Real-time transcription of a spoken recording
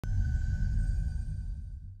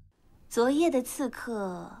昨夜的刺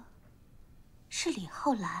客是李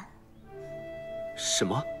浩然。什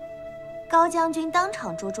么？高将军当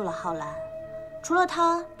场捉住了浩然，除了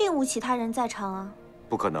他，并无其他人在场啊。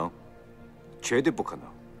不可能，绝对不可能。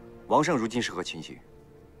王上如今是何情形？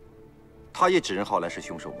他也指认浩然是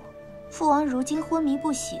凶手吗？父王如今昏迷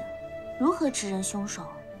不醒，如何指认凶手？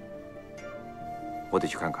我得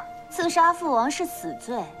去看看。刺杀父王是死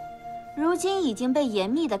罪，如今已经被严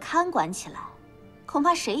密的看管起来，恐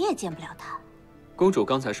怕谁也见不了他。公主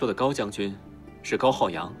刚才说的高将军是高浩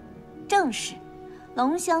洋？正是，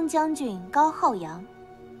龙骧将军高浩洋。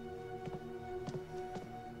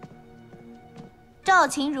赵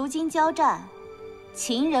秦如今交战，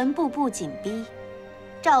秦人步步紧逼，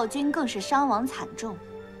赵军更是伤亡惨重。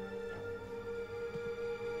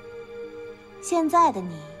现在的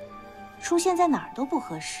你，出现在哪儿都不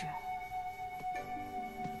合适。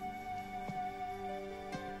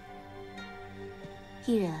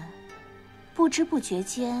一人，不知不觉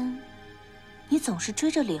间，你总是追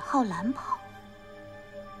着李浩然跑。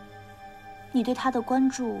你对他的关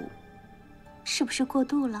注，是不是过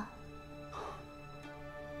度了？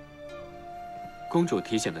公主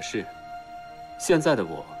提醒的是，现在的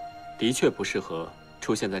我，的确不适合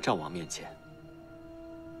出现在赵王面前。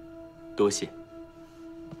多谢。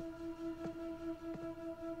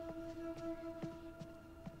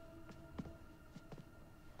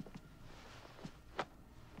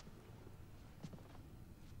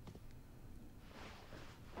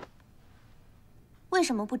为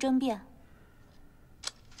什么不争辩？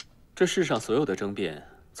这世上所有的争辩，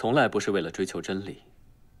从来不是为了追求真理。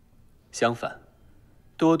相反，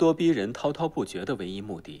咄咄逼人、滔滔不绝的唯一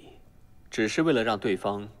目的，只是为了让对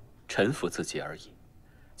方臣服自己而已。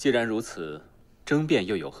既然如此，争辩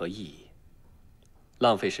又有何意义？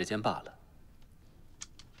浪费时间罢了。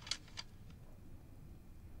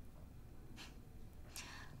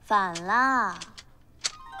反啦！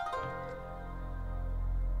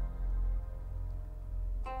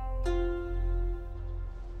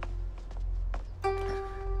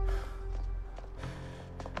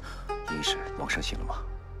殷氏，王上醒了吗？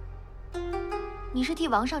你是替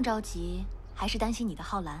王上着急，还是担心你的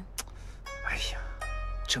浩然？哎呀，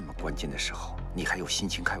这么关键的时候，你还有心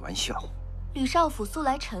情开玩笑？吕少府素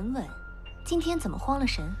来沉稳，今天怎么慌了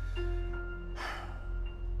神？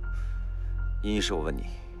殷氏，我问你，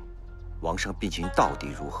王上病情到底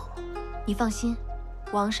如何？你放心，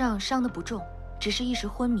王上伤得不重，只是一时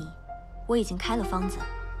昏迷。我已经开了方子，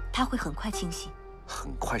他会很快清醒。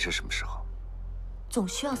很快是什么时候？总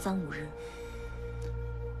需要3、5日。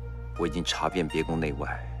我已经查遍别宫内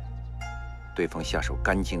外，对方下手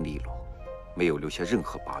干净利落，没有留下任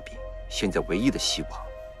何把柄。现在唯一的希望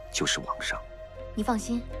就是王上。你放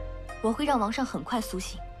心，我会让王上很快苏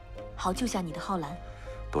醒，好救下你的浩然。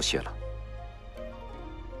多谢了。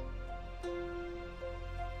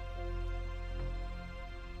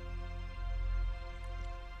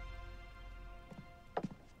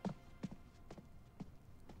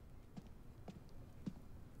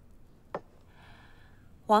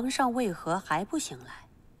皇上为何还不醒来？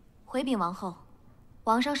回禀王后，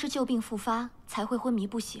王上是旧病复发才会昏迷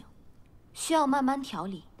不醒，需要慢慢调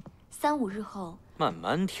理。3、5日后，慢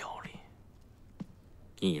慢调理。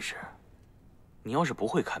殷医师，你要是不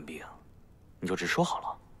会看病，你就直说好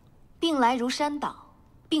了。病来如山倒，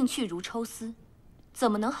病去如抽丝，怎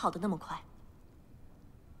么能好得那么快？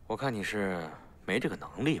我看你是没这个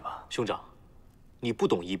能力吧？兄长，你不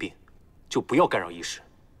懂医病，就不要干扰医师。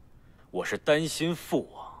我是担心父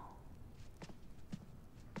王。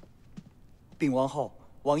禀王后，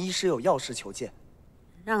王医师有要事求见。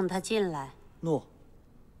让他进来。诺。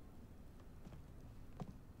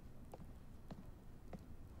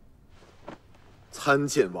参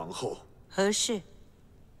见王后。何事？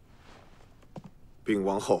禀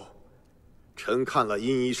王后，臣看了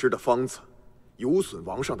殷医师的方子，有损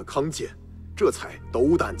王上的康健，这才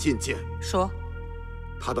斗胆进谏。说。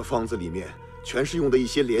他的方子里面全是用的一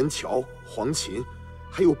些连翘、黄芩，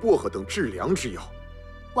还有薄荷等治凉之药。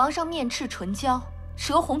王上面赤唇焦，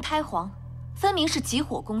舌红苔黄，分明是急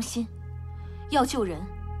火攻心。要救人，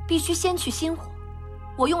必须先去心火。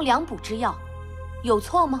我用凉补之药，有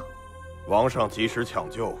错吗？王上及时抢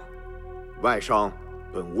救，外伤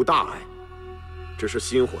本无大碍，只是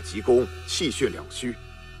心火急攻，气血两虚。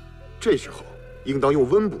这时候应当用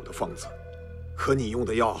温补的方子，可你用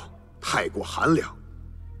的药太过寒凉，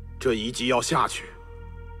这一剂药下去，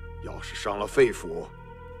要是伤了肺腑，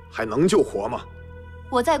还能救活吗？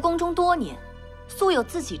我在宫中多年，素有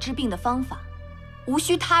自己治病的方法，无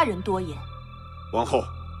需他人多言。王后，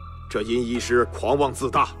这殷医师狂妄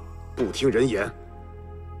自大，不听人言。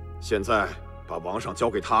现在把王上交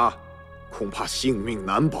给他，恐怕性命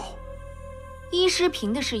难保。医师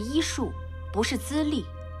凭的是医术，不是资历，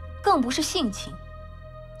更不是性情。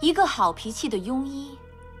一个好脾气的庸医，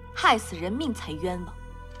害死人命才冤枉。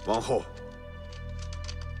王后，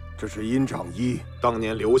这是殷长医当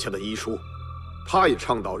年留下的医书，他也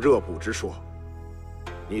倡导热补之说。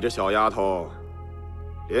你这小丫头，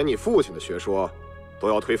连你父亲的学说都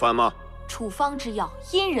要推翻吗？处方之药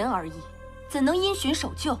因人而异，怎能因循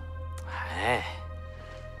守旧？哎，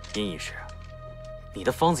殷医师，你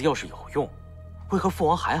的方子要是有用，为何父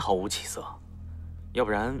王还毫无起色？要不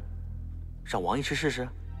然，让王医师试试？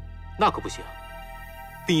那可不行，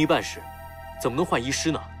病一半时，怎么能换医师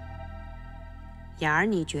呢？雅儿，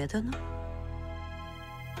你觉得呢？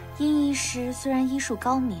殷医师虽然医术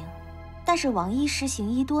高明，但是王医师行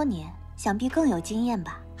医多年，想必更有经验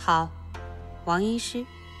吧？好，王医师，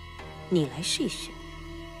你来试一试。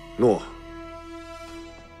诺。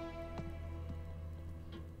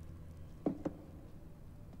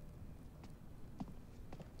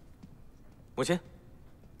母亲，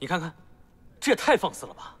你看看，这也太放肆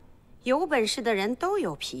了吧！有本事的人都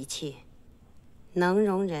有脾气，能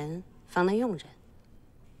容人方能用人。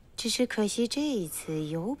只是可惜这一次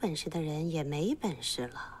有本事的人也没本事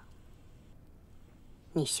了。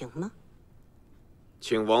你行吗？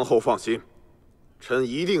请王后放心，臣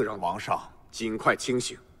一定让王上尽快清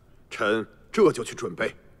醒。臣这就去准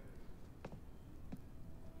备。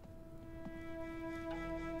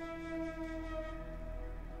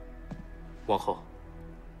王后，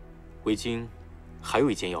为京还有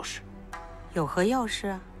一件要事。有何要事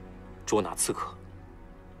啊？捉拿刺客。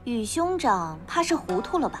宇兄长怕是糊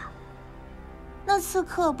涂了吧？那刺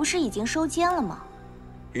客不是已经收监了吗？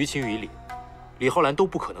于情于理，李浩然都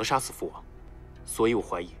不可能杀死父王，所以我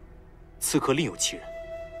怀疑，刺客另有其人。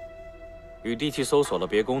禹帝去搜索了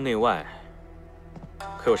别宫内外，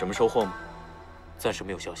可有什么收获吗？暂时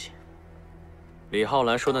没有消息。李浩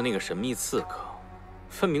然说的那个神秘刺客，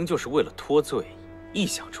分明就是为了脱罪臆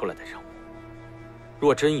想出来的人物。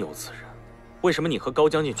若真有此人，为什么你和高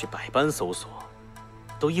将军去百般搜索，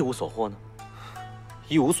都一无所获呢？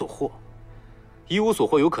一无所获，一无所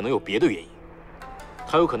获有可能有别的原因。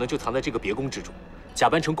他有可能就藏在这个别宫之中，假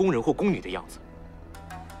扮成宫人或宫女的样子。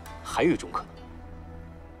还有一种可能，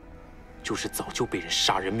就是早就被人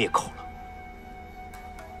杀人灭口了。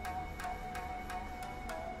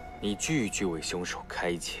你句句为凶手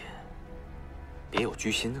开解，别有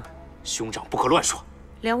居心啊！兄长不可乱说。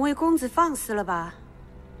两位公子放肆了吧？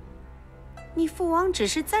你父王只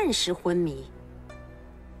是暂时昏迷，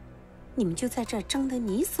你们就在这儿争得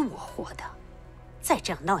你死我活的，再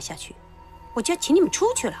这样闹下去，我就要请你们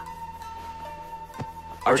出去了。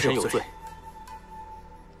儿臣有罪。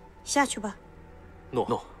下去吧。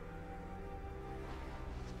诺。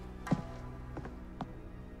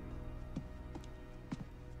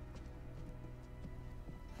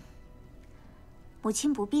母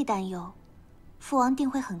亲不必担忧，父王定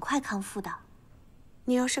会很快康复的。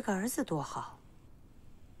你要是个儿子多好，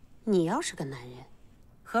你要是个男人，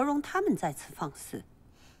何容他们再次放肆？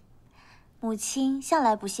母亲向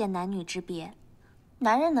来不限男女之别，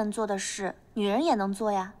男人能做的事，女人也能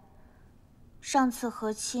做呀。上次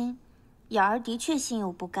和亲，雅儿的确心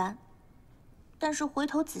有不甘，但是回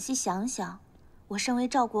头仔细想想，我身为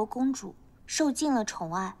赵国公主，受尽了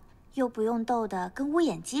宠爱，又不用斗得跟乌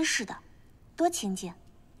眼鸡似的，多清静。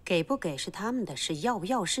给不给是他们的事，要不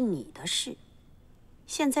要是你的事。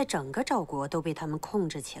现在整个赵国都被他们控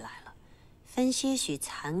制起来了，分些许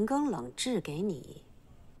残羹冷炙给你，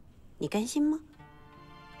你甘心吗？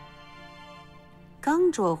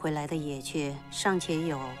刚捉回来的野雀尚且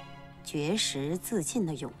有绝食自尽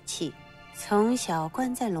的勇气，从小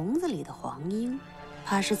关在笼子里的黄莺，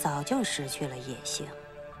怕是早就失去了野性。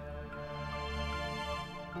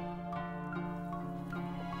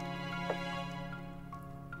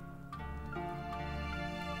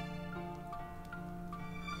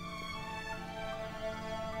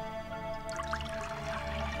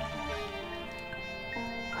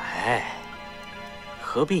哎，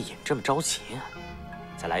何必饮这么着急啊？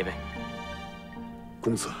再来一杯。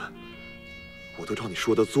公子，我都照你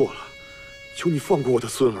说的做了，求你放过我的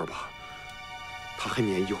孙儿吧。他还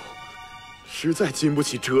年幼，实在经不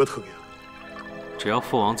起折腾呀。只要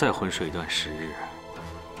父王再昏睡一段时日，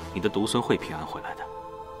你的独孙会平安回来的。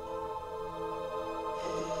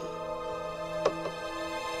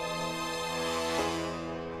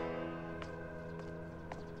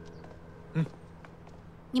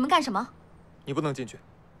你们干什么？你不能进去。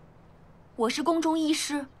我是宫中医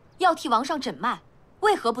师，要替王上诊脉，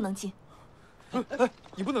为何不能进？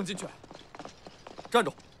你不能进去！站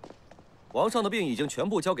住！王上的病已经全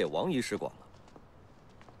部交给王医师管了。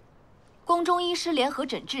宫中医师联合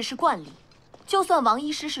诊治是惯例，就算王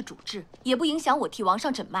医师是主治，也不影响我替王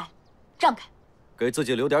上诊脉。让开！给自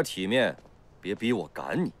己留点体面，别逼我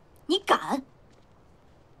赶你。你敢？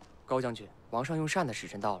高将军，王上用膳的时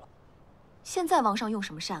辰到了。现在王上用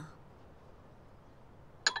什么膳啊？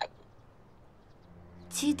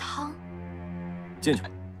鸡汤。进去。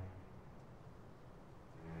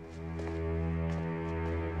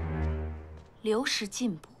流食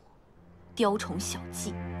进补，雕虫小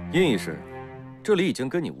技。殷医师，这里已经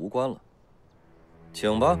跟你无关了，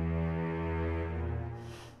请吧。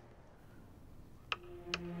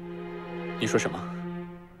你说什么？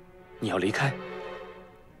你要离开？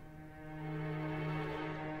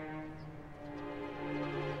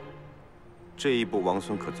这一步王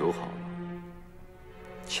孙可走好了，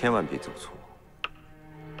千万别走错。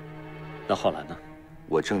那浩然呢？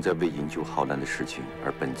我正在为营救浩然的事情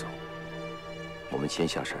而奔走。我们先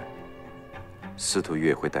下山，司徒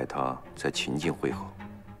月会带他在秦境会合。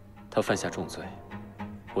他犯下重罪，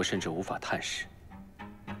我甚至无法探视。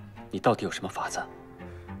你到底有什么法子？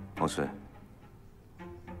王孙，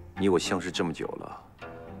你我相识这么久了，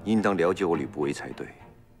应当了解我吕不韦才对。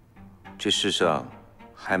这世上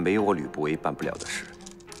还没有我吕不韦办不了的事。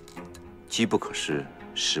机不可失，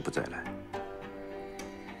时不再来。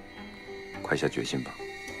快下决心吧。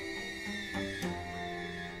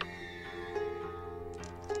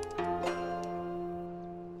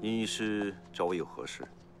殷医师找我有何事？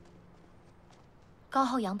高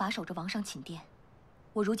浩洋把守着王上寝殿，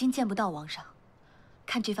我如今见不到王上。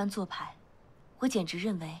看这番做派，我简直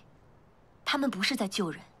认为，他们不是在救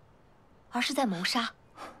人，而是在谋杀。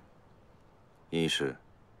殷医师，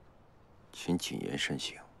请谨言慎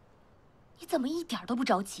行。你怎么一点都不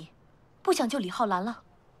着急？不想救李浩然了？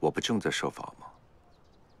我不正在设法吗？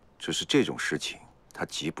只是这种事情他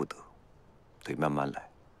急不得，得慢慢来。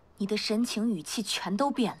你的神情语气全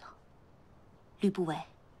都变了，吕不韦，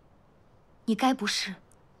你该不是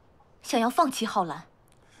想要放弃浩然？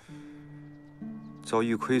遭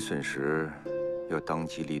遇亏损时，要当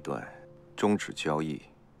机立断，终止交易，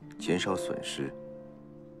减少损失，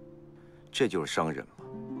这就是商人嘛。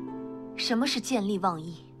什么是见利忘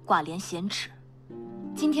义、寡廉鲜耻？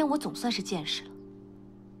今天我总算是见识了。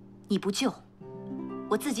你不救，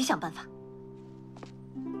我自己想办法。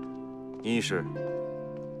殷医师，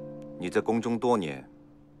你在宫中多年，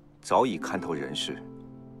早已看透人事，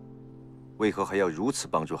为何还要如此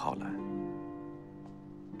帮助浩然？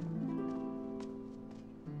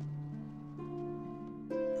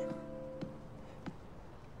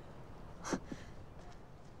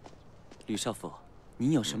吕少府，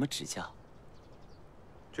您有什么指教？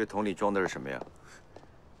这桶里装的是什么呀？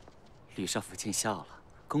吕少府尽孝了，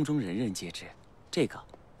宫中人人皆知，这个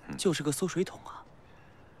就是个馊水桶啊。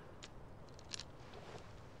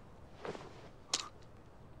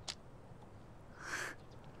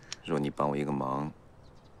若你帮我一个忙，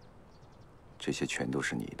这些全都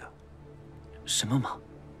是你的。什么忙？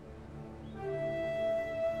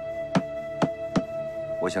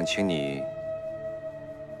我想请你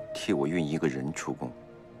替我运一个人出宫。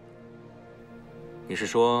你是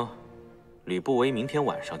说，吕不韦明天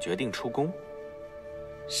晚上决定出宫？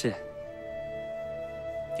是。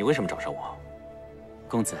你为什么找上我？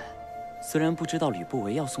公子，虽然不知道吕不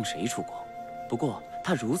韦要送谁出宫，不过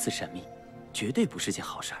他如此神秘，绝对不是件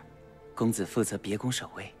好事儿。公子负责别宫守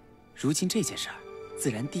卫，如今这件事儿，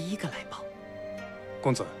自然第一个来报。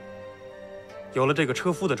公子，有了这个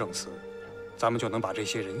车夫的证词，咱们就能把这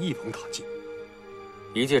些人一网打尽。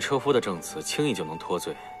一介车夫的证词轻易就能脱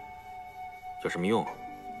罪，有什么用？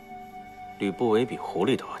吕不韦比狐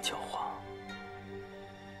狸都要狡猾，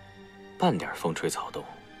半点风吹草动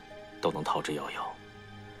都能逃之夭夭。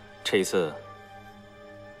这一次，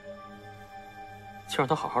就让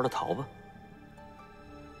他好好的逃吧，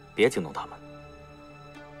别惊动他们。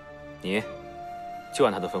你就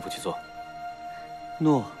按他的吩咐去做。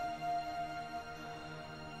诺。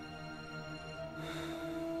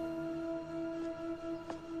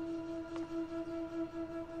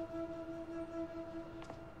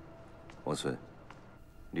王孙，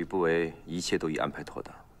吕不韦一切都已安排妥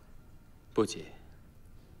当。不急。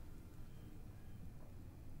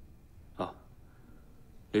哦，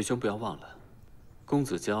吕兄不要忘了，公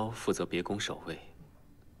子娇负责别宫守卫，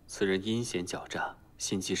此人阴险狡诈，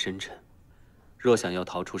心机深沉，若想要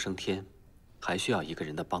逃出升天，还需要一个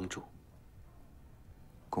人的帮助。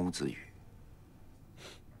公子羽，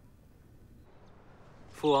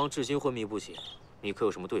父王至今昏迷不醒，你可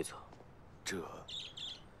有什么对策？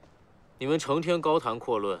你们成天高谈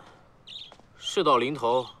阔论，事到临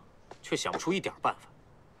头，却想不出一点办法。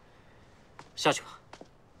下去吧。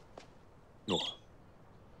诺。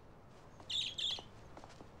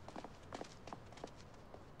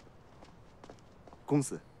公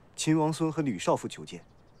子，秦王孙和吕少妇求见。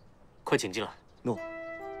快请进来。诺。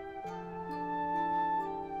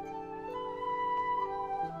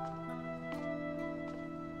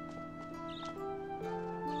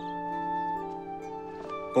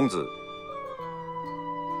公子，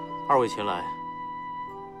二位前来，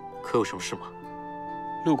可有什么事吗？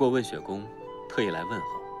路过问雪宫，特意来问候。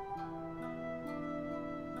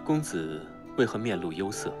公子为何面露忧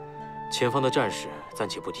色？前方的战事暂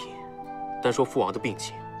且不提，单说父王的病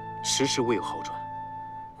情，迟迟未有好转，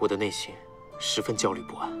我的内心十分焦虑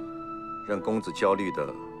不安。让公子焦虑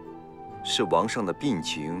的是王上的病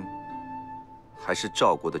情，还是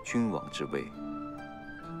赵国的君王之位？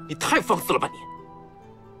你太放肆了吧你！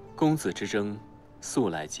公子之争素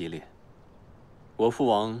来激烈，我父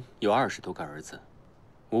王有20多个儿子，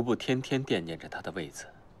无不天天惦念着他的位子。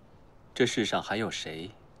这世上还有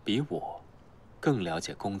谁比我更了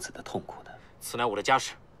解公子的痛苦呢？此乃我的家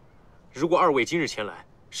事。如果二位今日前来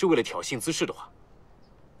是为了挑衅滋事的话，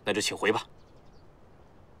那就请回吧。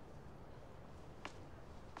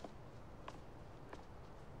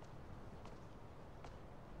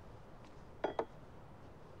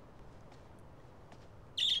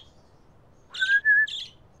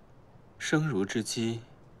声如织机，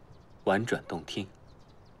婉转动听，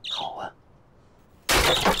好啊！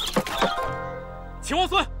秦王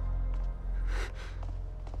孙，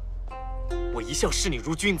我一向视你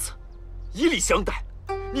如君子，以礼相待，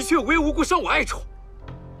你却无缘无故伤我哀宠，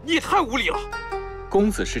你也太无礼了！公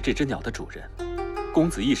子是这只鸟的主人，公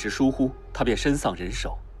子一时疏忽，他便身丧人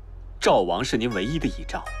手。赵王是您唯一的倚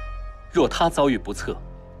仗，若他遭遇不测，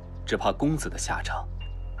只怕公子的下场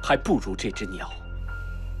还不如这只鸟。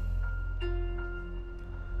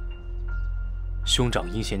兄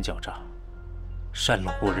长阴险狡诈，善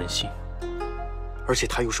笼络人心，而且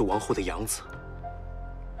他又是王后的养子，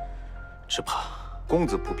只怕公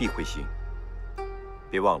子不必灰心。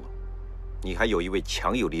别忘了，你还有一位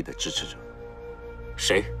强有力的支持者。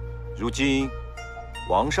谁？如今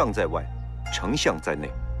王上在外，丞相在内，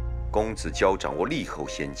公子交掌握立后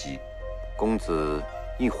先机。公子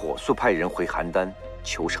应火速派人回邯郸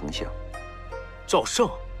求丞相。赵胜，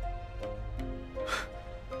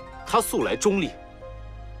他素来中立，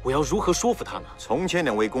我要如何说服他呢？从前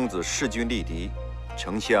2位公子势均力敌，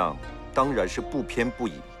丞相当然是不偏不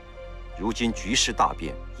倚。如今局势大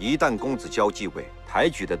变，一旦公子交继位，抬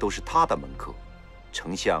举的都是他的门客，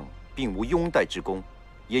丞相并无拥戴之功，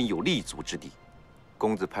焉有立足之地？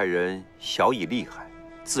公子派人晓以利害，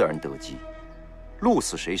自然得机。鹿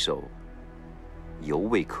死谁手，犹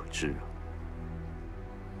未可知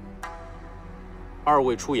啊。二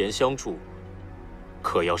位出言相助，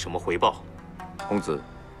可要什么回报？公子，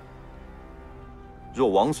若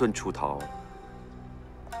王孙出逃，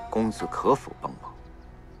公子可否帮忙？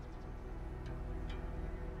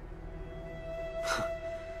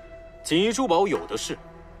锦衣珠宝有的是，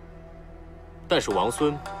但是王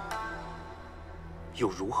孙又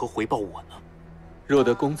如何回报我呢？若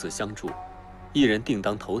得公子相助，一人定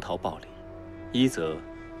当投桃报李。一则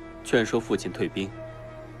劝说父亲退兵，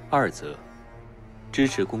二则支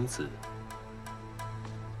持公子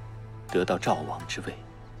得到赵王之位。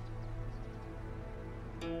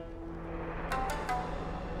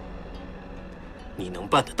你能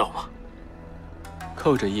办得到吗？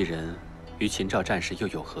扣着一人，与秦赵战事又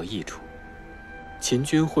有何益处？秦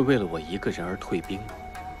军会为了我一个人而退兵吗？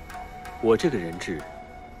我这个人质，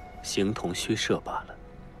形同虚设罢了。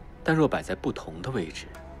但若摆在不同的位置，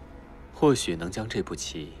或许能将这步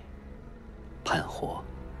棋盘活。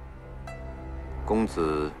公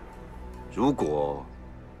子，如果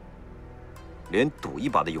连赌一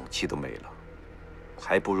把的勇气都没了，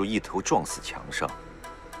还不如一头撞死墙上，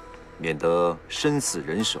免得身死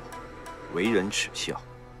人手，为人耻笑。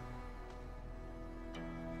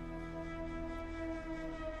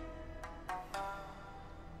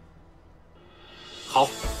好，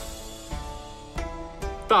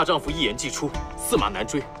大丈夫一言既出，驷马难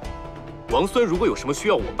追。王孙如果有什么需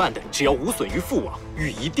要我办的，只要无损于父王，欲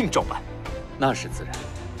一定照办。那是自然，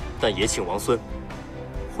但也请王孙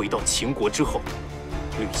回到秦国之后，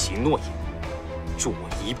履行诺言，助我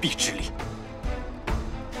一臂之力。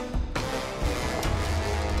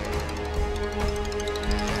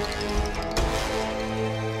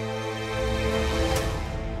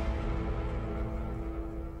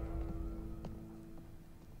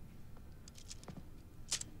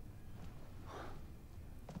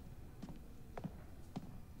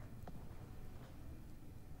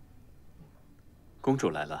公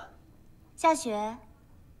主来了。夏雪，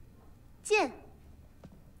进。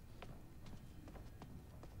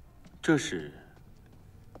这是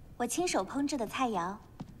我亲手烹制的菜肴，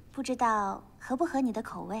不知道合不合你的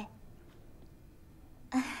口味。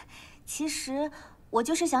其实我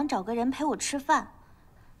就是想找个人陪我吃饭。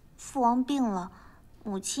父王病了，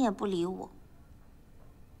母亲也不理我。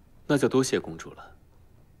那就多谢公主了。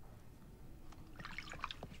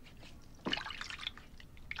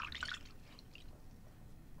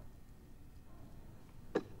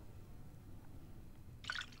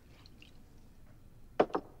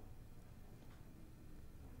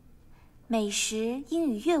美食应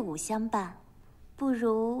与乐舞相伴，不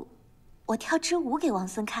如我跳支舞给王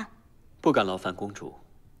孙看。不敢劳烦公主，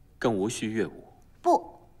更无需乐舞。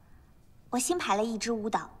不，我新排了一支舞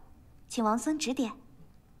蹈，请王孙指点。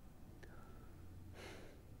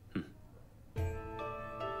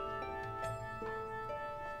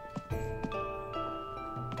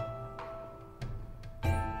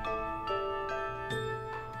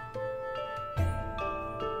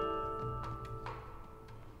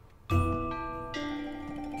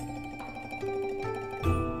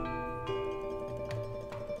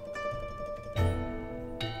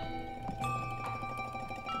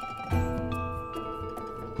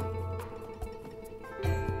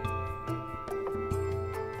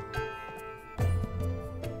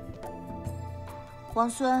王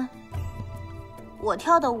孙，我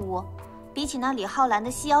跳的舞，比起那李浩然的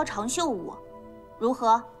细腰长袖舞，如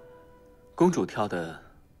何？公主跳的，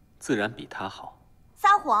自然比她好。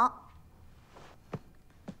撒谎！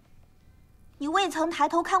你未曾抬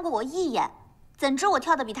头看过我一眼，怎知我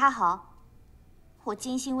跳的比她好？我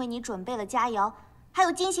精心为你准备了佳肴，还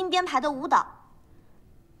有精心编排的舞蹈，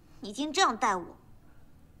你竟这样待我！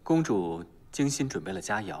公主精心准备了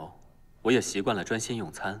佳肴，我也习惯了专心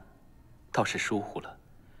用餐。倒是疏忽了，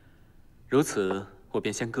如此我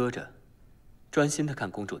便先搁着，专心的看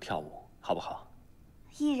公主跳舞，好不好？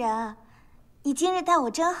艺人，你今日待我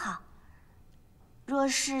真好。若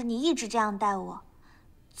是你一直这样待我，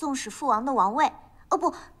纵使父王的王位，哦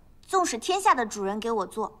不，纵使天下的主人给我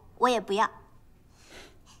做，我也不要。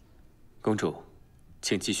公主，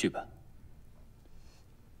请继续吧。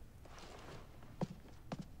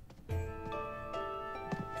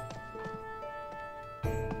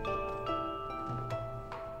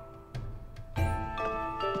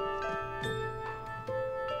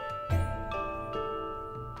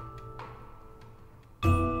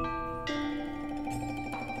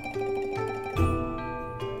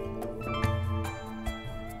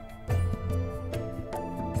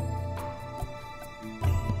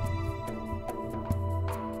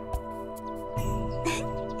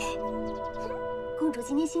公主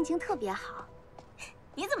今天心情特别好，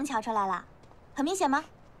你怎么瞧出来了？很明显吗？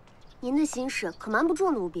您的心事可瞒不住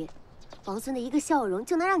奴婢，王孙的一个笑容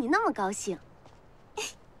就能让你那么高兴。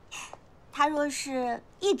他若是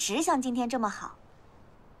一直像今天这么好，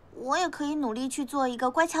我也可以努力去做一个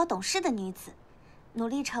乖巧懂事的女子，努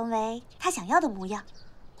力成为他想要的模样。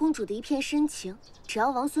公主的一片深情，只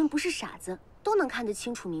要王孙不是傻子，都能看得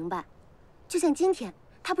清楚明白。就像今天，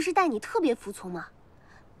他不是待你特别服从吗？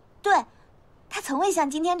对。他从未像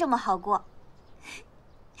今天这么好过，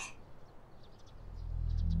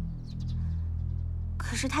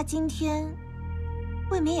可是他今天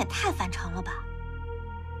未免也太反常了吧？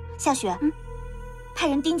夏雪，派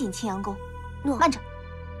人盯紧青阳宫。诺。慢着，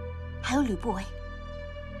还有吕不韦。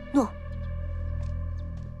诺。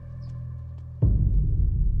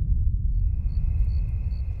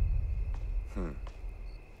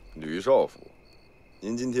吕少府，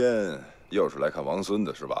您今天又是来看王孙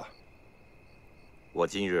的是吧？我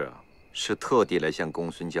今日是特地来向公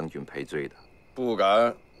孙将军赔罪的。不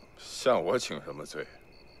敢向我请什么罪？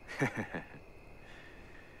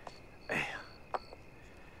哎呀，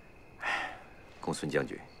公孙将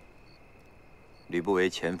军，吕不韦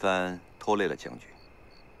前番拖累了将军，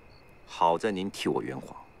好在您替我圆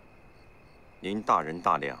谎。您大人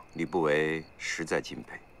大量，吕不韦实在敬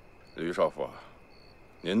佩。吕少府啊，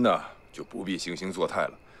您呢就不必惺惺作态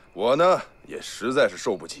了，我呢也实在是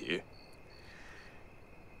受不起。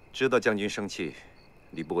知道将军生气，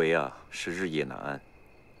吕不韦啊是日夜难安。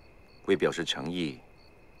为表示诚意，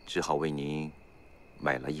只好为您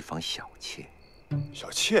买了一房小妾。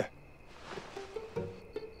小妾？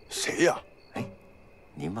谁呀？哎，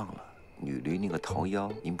您忘了女驴那个桃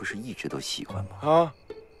夭，您不是一直都喜欢吗？啊，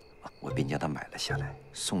我便将它买了下来，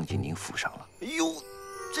送进您府上了。哎呦，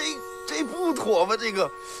这不妥吧？这个，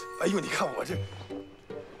哎呦，你看我这，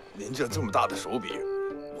您这么大的手笔，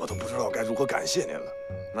我都不知道该如何感谢您了。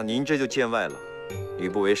那您这就见外了。吕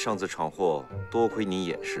不韦上次闯祸，多亏您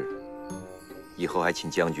掩饰，以后还请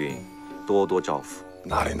将军多多照拂。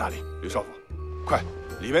哪里，吕少府，快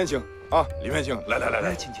里面请啊！里面请，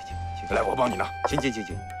来，请，来，我帮你拿。请。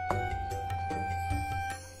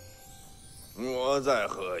我再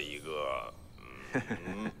喝一个。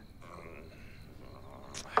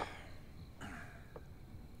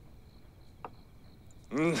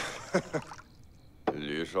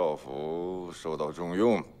吕少府受到重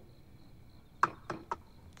用，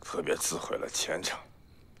特别赐毁了前程。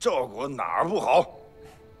赵国哪儿不好，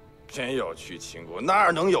偏要去秦国，那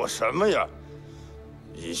儿能有什么呀？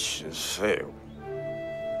一群废物，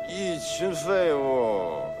一群废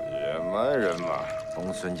物，野蛮人嘛。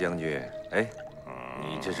公孙将军，哎，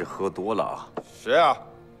你这是喝多了啊？谁啊？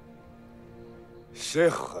谁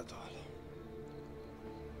喝多了？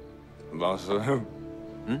王孙。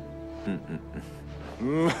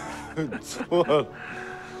错了，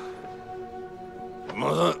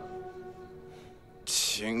王孙，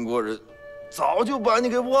秦国人早就把你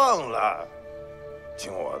给忘了。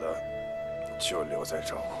听我的，就留在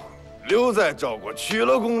赵国，留在赵国，娶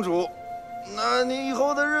了公主，那你以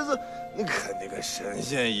后的日子，你肯定跟神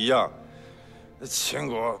仙一样。秦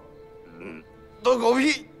国，都狗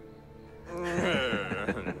屁。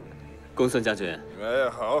公孙将军，哎，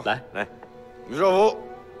好，来，吕少府，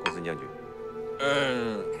公孙将军，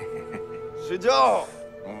睡觉。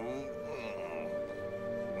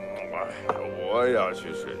我也要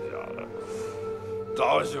去睡觉了，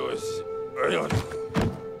早休息。哎呦，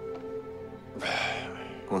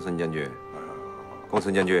公孙将军，公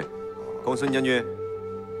孙将军，公孙将军，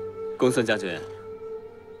公孙将军，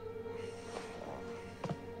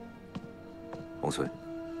公孙，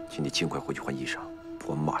请你尽快回去换衣裳，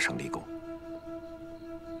我马上立功。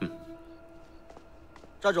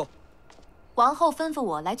站住！王后吩咐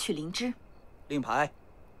我来取灵芝。令牌。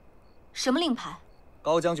什么令牌？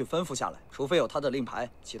高将军吩咐下来，除非有他的令牌，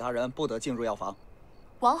其他人不得进入药房。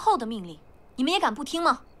王后的命令，你们也敢不听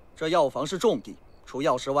吗？这药房是重地，除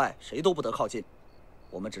药师外，谁都不得靠近。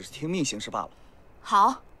我们只是听命行事罢了。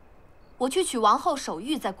好，我去取王后手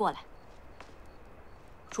谕，再过来。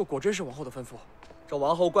这果真是王后的吩咐。这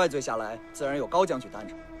王后怪罪下来，自然有高将军担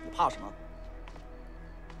着，你怕什么？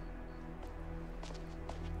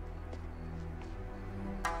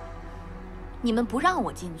你们不让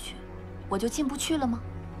我进去，我就进不去了吗？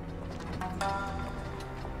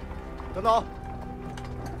等等，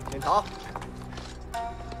检查。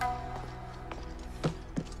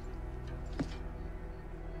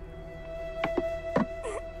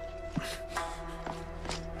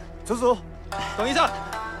子祖，等一下。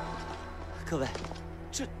各位，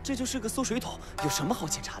这就是个馊水桶，有什么好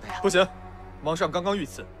检查的呀？不行，王上刚刚御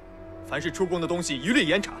赐，凡是出宫的东西一律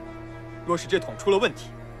严查。若是这桶出了问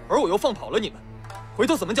题，而我又放跑了你们，回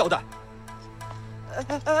头怎么交代？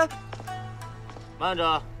慢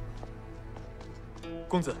着，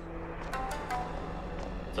公子，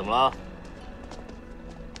怎么了？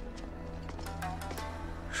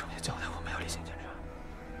上面交代我们要例行检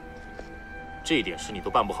查，这点事你都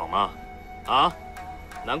办不好吗？啊，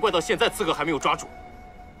难怪到现在刺客还没有抓住。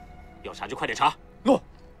要查就快点查。诺。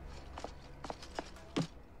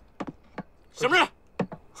什么人？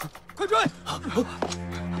快追！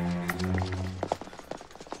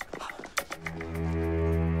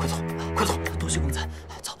快走！多谢公子，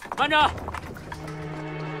走。慢着！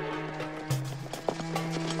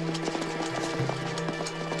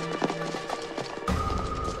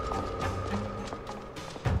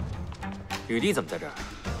雨滴怎么在这儿？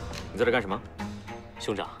你在这干什么？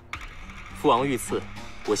兄长，父王遇刺，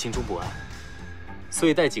我心中不安，所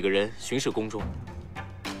以带几个人巡视宫中。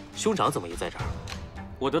兄长怎么也在这儿？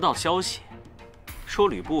我得到消息，说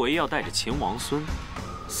吕不韦要带着秦王孙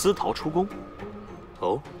私逃出宫。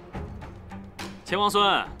哦，秦王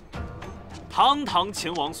孙，堂堂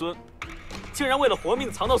秦王孙，竟然为了活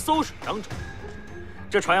命藏到馊水当中，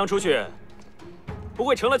这传扬出去，不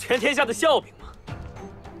会成了全天下的笑柄吗？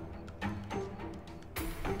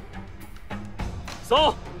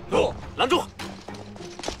搜！诺，拦住！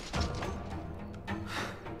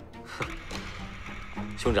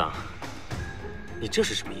兄长，你这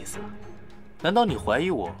是什么意思？难道你怀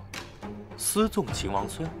疑我私纵秦王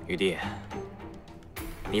孙？余弟，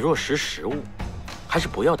你若识时务，还是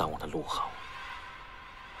不要耽误的路好。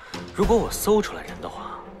如果我搜出来人的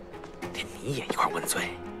话，连你也一块问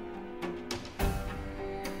罪。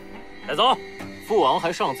带走！父王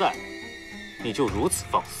还尚在，你就如此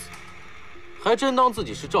放肆，还真当自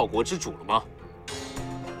己是赵国之主了吗？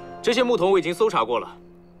这些木桶我已经搜查过了，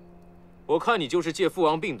我看你就是借父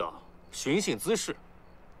王病倒，寻衅滋事。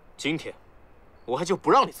今天，我还就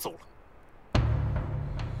不让你搜了。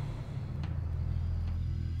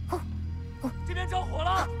这边着火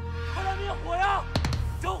了，快来灭火呀！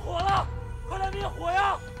着火了，快来灭火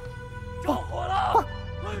呀！着火了，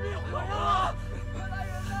快灭火呀！快来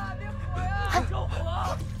人呐，灭火呀！着火！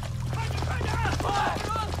快点，快点，快！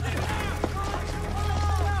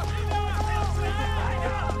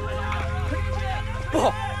不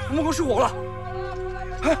好，木工失火了！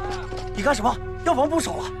哎，你干什么？药房不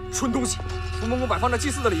守了！蠢东西！福蒙宫摆放着祭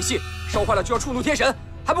祀的礼器，烧坏了就要触怒天神，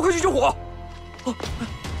还不快去救火！哦，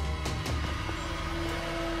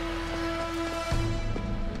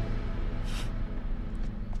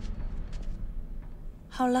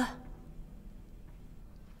好了。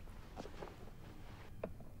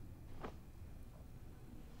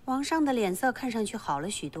王上的脸色看上去好了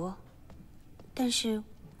许多，但是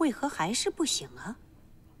为何还是不行啊？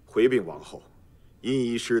回禀王后，殷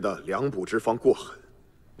医师的量补之方过狠，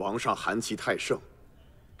王上寒气太盛，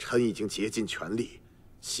臣已经竭尽全力，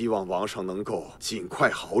希望王上能够尽快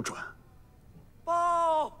好转。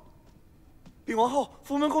报，禀王后，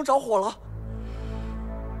福门宫着火了。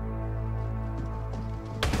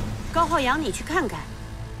高浩洋，你去看看，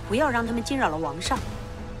不要让他们惊扰了王上。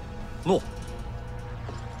诺。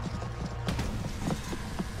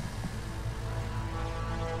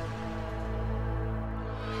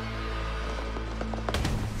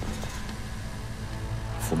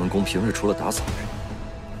福门宫平日除了打扫的人，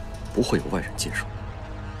不会有外人进入，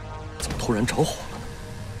怎么突然着火了呢？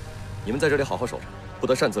你们在这里好好守着，不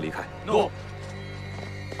得擅自离开。诺。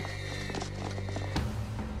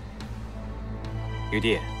玉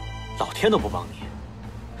帝，老天都不帮你，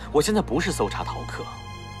我现在不是搜查逃课，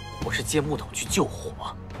我是借木桶去救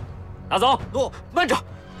火。拿走。诺。慢着，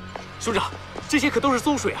兄长，这些可都是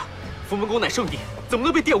馊水啊！福门宫乃圣地，怎么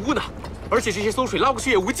能被玷污呢？而且这些馊水拉过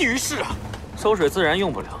去也无济于事啊！馊水自然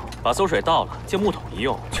用不了，把馊水倒了，借木桶一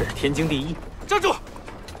用，却是天经地义。站住！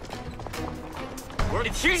我让你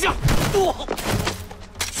停下！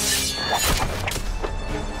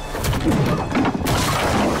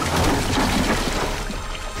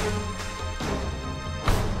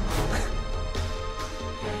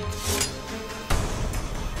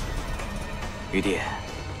玉帝，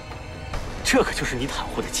这可就是你袒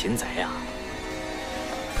护的擒贼啊！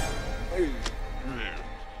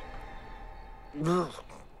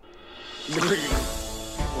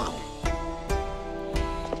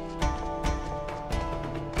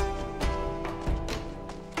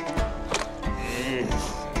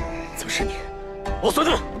怎么是你，王孙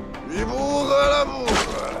子？你不喝了，不喝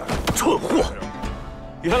了！蠢货！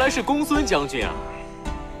原来是公孙将军啊！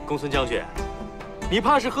公孙将军，你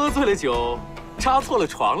怕是喝醉了酒，扎错了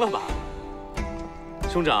床了吧？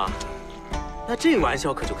兄长，那这玩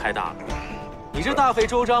笑可就开大了。你这大费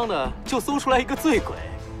周章的就搜出来一个醉鬼，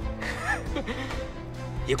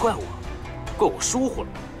也怪我，怪我疏忽了。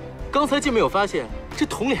刚才竟没有发现这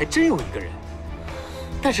桶里还真有一个人，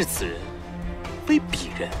但是此人非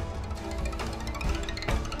彼人，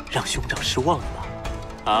让兄长失望了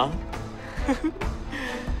吧？啊？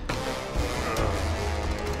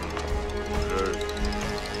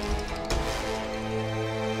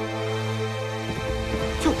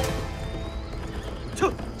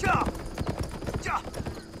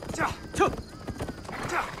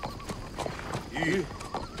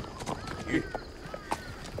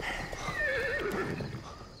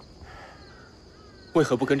为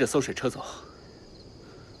何不跟着馊水车走？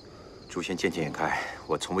主先渐渐眼开，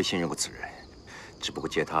我从未信任过此人，只不过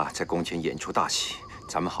借他在宫前演出大戏，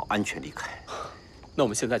咱们好安全离开。那我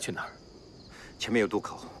们现在去哪儿？前面有渡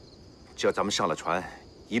口，只要咱们上了船，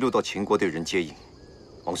一路到秦国都有人接应。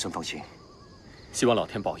王孙放心。希望老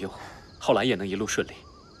天保佑，浩然也能一路顺利。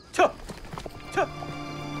撤！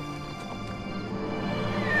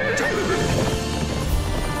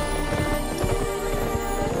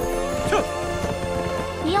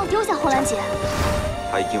您要丢下霍兰姐？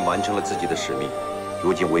他已经完成了自己的使命，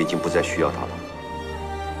如今我已经不再需要他了。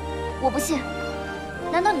我不信，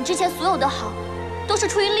难道你之前所有的好，都是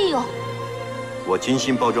出于利用？我精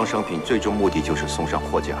心包装商品，最终目的就是送上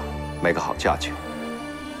货架，卖个好价钱。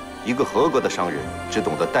一个合格的商人只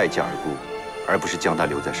懂得待价而沽，而不是将他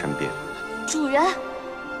留在身边。主人，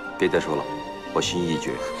别再说了，我心意已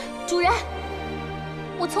决。主人，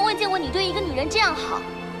我从未见过你对一个女人这样好。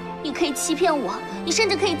你可以欺骗我，你甚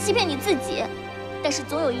至可以欺骗你自己，但是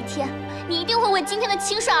总有一天，你一定会为今天的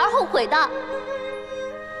轻率而后悔的。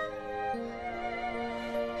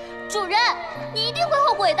主人，你一定会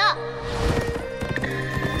后悔的。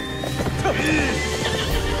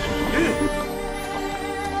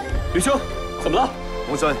吕兄，怎么了？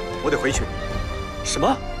王孙，我得回去。什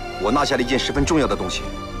么？我拿下了一件十分重要的东西。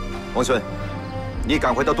王孙，你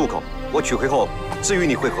赶回到渡口，我取回后自与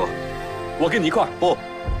你会合。我跟你一块儿。不，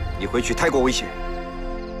你回去太过危险。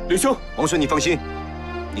吕兄，王孙，你放心，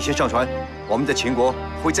你先上船，我们在秦国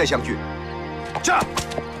会再相聚。这，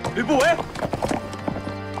吕不韦，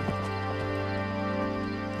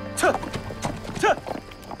撤，撤。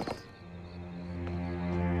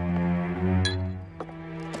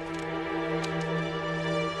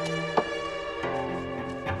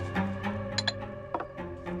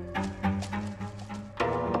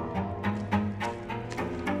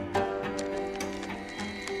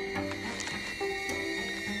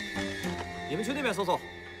你们去那边搜搜。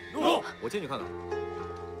入。我进去看看。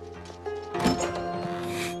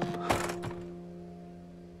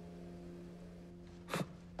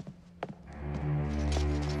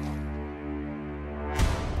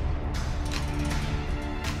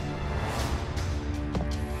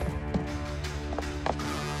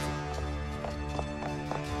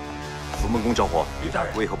福门宫着火，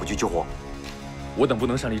为何不去救火？我等不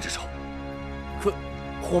能擅离职守。可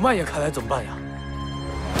火蔓延开来怎么办呀？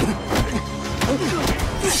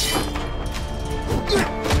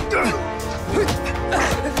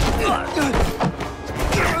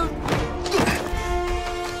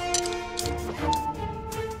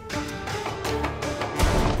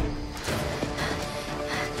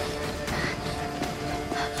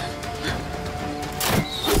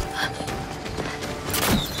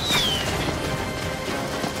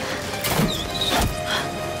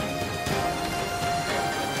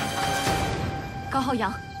 高浩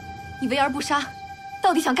洋，你为而不杀，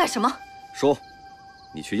到底想干什么？说，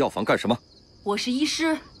你去药房干什么？我是医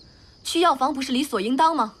师，去药房不是理所应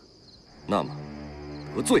当吗？那么，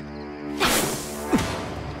得罪了。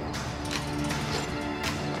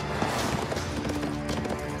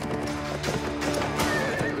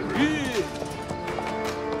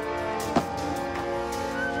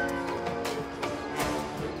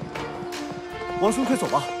王孙，快走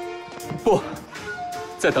吧！不，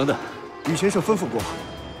再等等。宇先生吩咐过，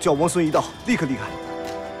叫王孙一到，立刻离开。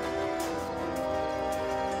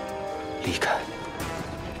离开。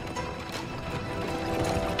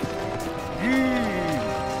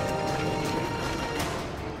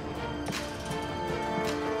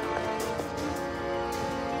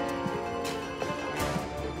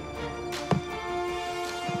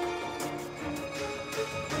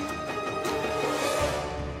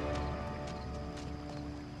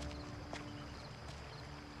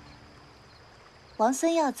王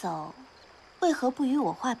孙要走，为何不与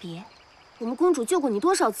我话别？我们公主救过你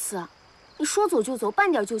多少次啊？你说走就走，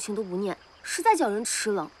半点旧情都不念，实在叫人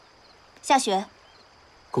吃冷。夏雪，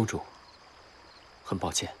公主，很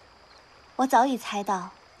抱歉。我早已猜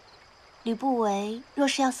到，吕不韦若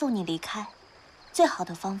是要送你离开，最好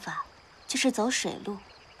的方法就是走水路。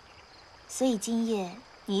所以今夜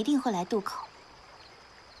你一定会来渡口。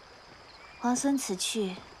王孙此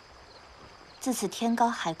去，自此天高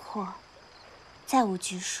海阔。 再无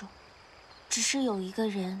拘束，只是有一个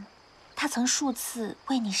人，他曾数次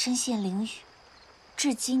为你身陷囹圄，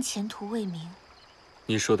至今前途未明。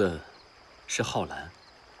你说的是浩然？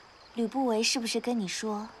吕不韦是不是跟你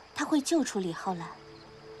说他会救出李浩然？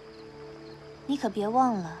你可别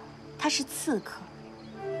忘了，他是刺客，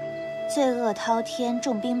罪恶滔天，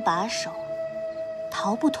重兵把守，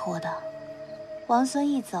逃不脱的。王孙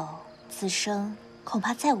一走，此生恐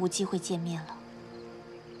怕再无机会见面了。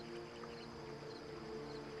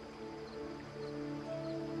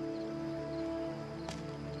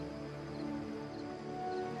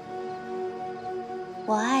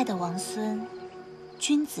 我爱的王孙，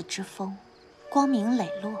君子之风，光明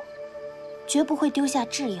磊落，绝不会丢下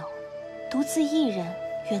挚友，独自一人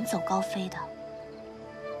远走高飞的，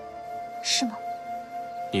是吗？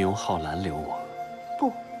你用浩然留我？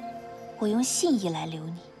不，我用信义来留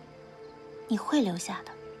你，你会留下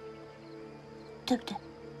的，对不对？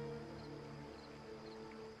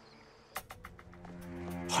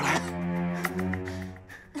浩然，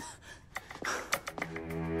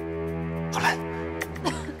浩然。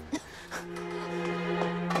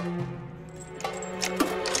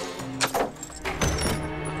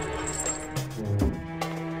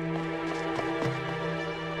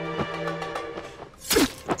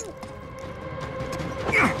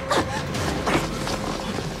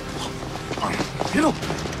 别动！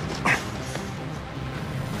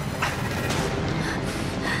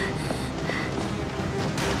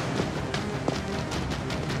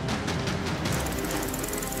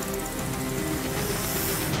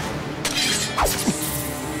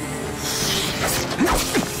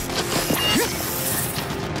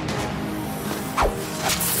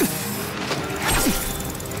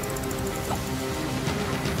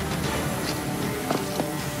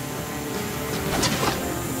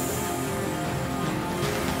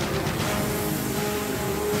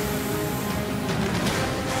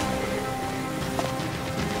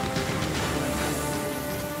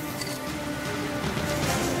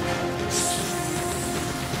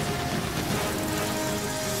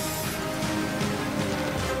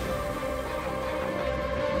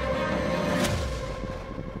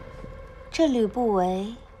这吕不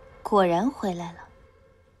韦果然回来了。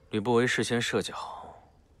吕不韦事先设计好，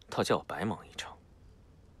他叫我白忙一场。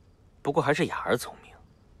不过还是雅儿聪明，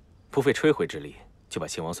不费吹灰之力就把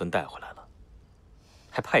秦王孙带回来了。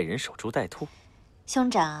还派人守株待兔。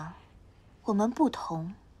兄长，我们不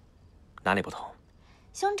同。哪里不同？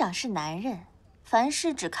兄长是男人，凡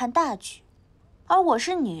事只看大局，而我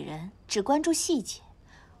是女人，只关注细节。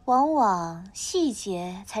往往细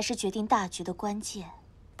节才是决定大局的关键。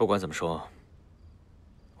不管怎么说，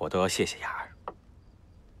我都要谢谢雅儿。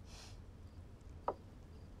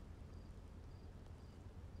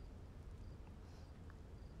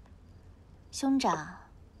兄长，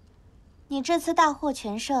你这次大获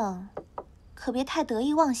全胜，可别太得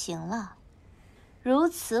意忘形了。如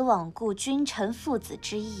此罔顾君臣父子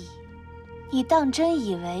之义，你当真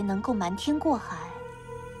以为能够瞒天过海？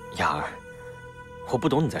雅儿，我不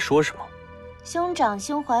懂你在说什么。兄长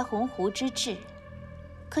胸怀鸿鹄之志，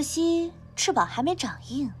可惜翅膀还没长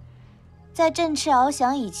硬，在振翅翱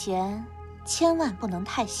翔以前，千万不能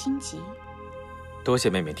太心急。多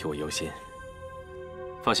谢妹妹替我忧心。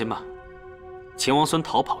放心吧，秦王孙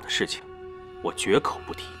逃跑的事情，我绝口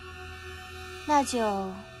不提。那就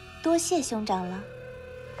多谢兄长了。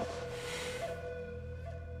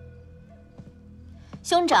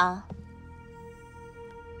兄长，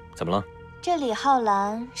怎么了？这李浩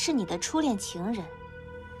然是你的初恋情人，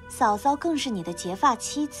嫂嫂更是你的结发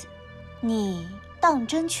妻子，你当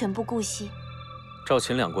真全不顾惜？赵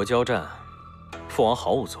秦两国交战，父王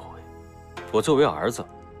毫无作为，我作为儿子，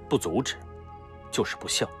不阻止，就是不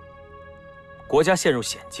孝。国家陷入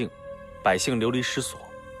险境，百姓流离失所，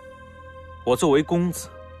我作为公子，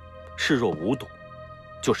视若无睹，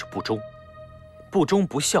就是不忠，不忠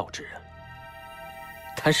不孝之人，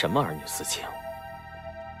谈什么儿女私情？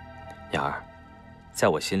雅儿，在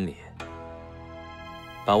我心里，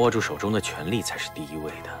把握住手中的权力才是第一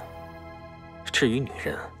位的。至于女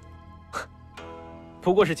人，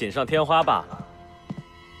不过是锦上添花罢了。